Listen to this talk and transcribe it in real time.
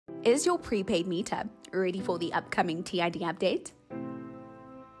Is your prepaid meter ready for the upcoming TID update?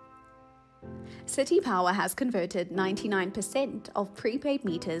 City Power has converted 99% of prepaid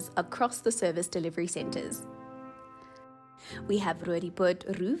meters across the service delivery centres. We have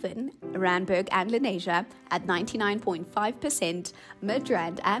Roodepoort, Reuven, Randburg and Lenasia at 99.5%,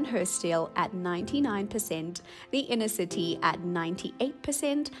 Midrand and Hurstville at 99%, the Inner City at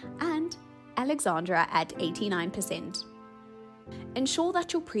 98% and Alexandra at 89%. Ensure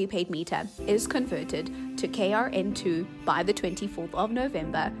that your prepaid meter is converted to KRN2 by the 24th of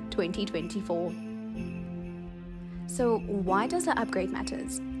November 2024. So why does the upgrade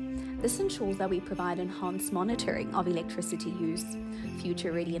matters? This ensures that we provide enhanced monitoring of electricity use,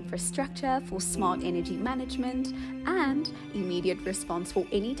 future-ready infrastructure for smart energy management, and immediate response for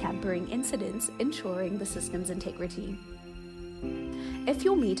any tampering incidents, ensuring the system's integrity. If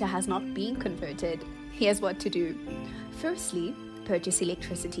your meter has not been converted, here's what to do. Firstly, purchase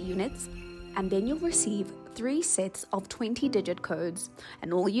electricity units, and then you'll receive 3 sets of 20-digit codes,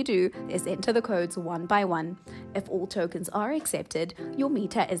 and all you do is enter the codes one by one. If all tokens are accepted, your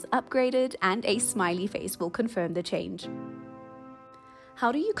meter is upgraded and a smiley face will confirm the change.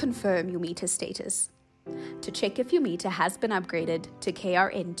 How do you confirm your meter status? To check if your meter has been upgraded to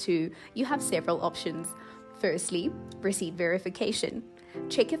KRN2, you have several options. Firstly, receipt verification.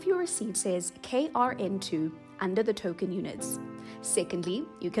 Check if your receipt says KRN2 under the token units. Secondly,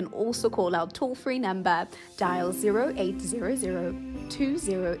 you can also call our toll-free number, dial 0800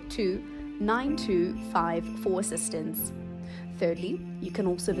 202 9255 for assistance. Thirdly, you can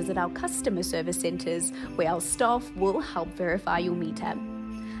also visit our customer service centres where our staff will help verify your meter.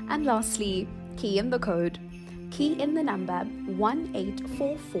 And lastly, key in the code. Key in the number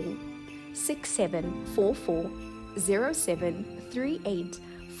 1844 6744 0738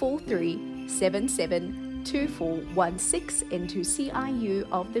 4377 2416 into CIU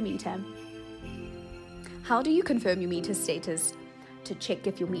of the meter. How do you confirm your meter status? To check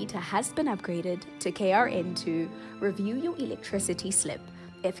if your meter has been upgraded to KRN2, review your electricity slip.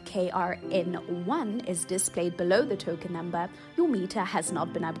 If KRN1 is displayed below the token number, your meter has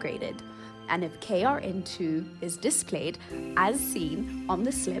not been upgraded. And if KRN2 is displayed as seen on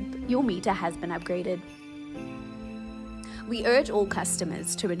the slip, your meter has been upgraded. We urge all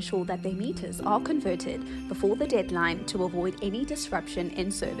customers to ensure that their meters are converted before the deadline to avoid any disruption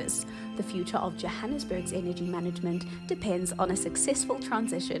in service. The future of Johannesburg's energy management depends on a successful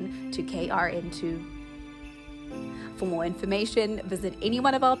transition to KRN2. For more information, visit any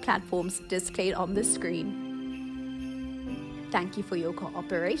one of our platforms displayed on the screen. Thank you for your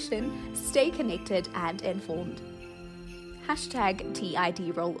cooperation. Stay connected and informed.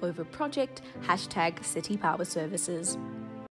 #TID Rollover Project, #City Power Services.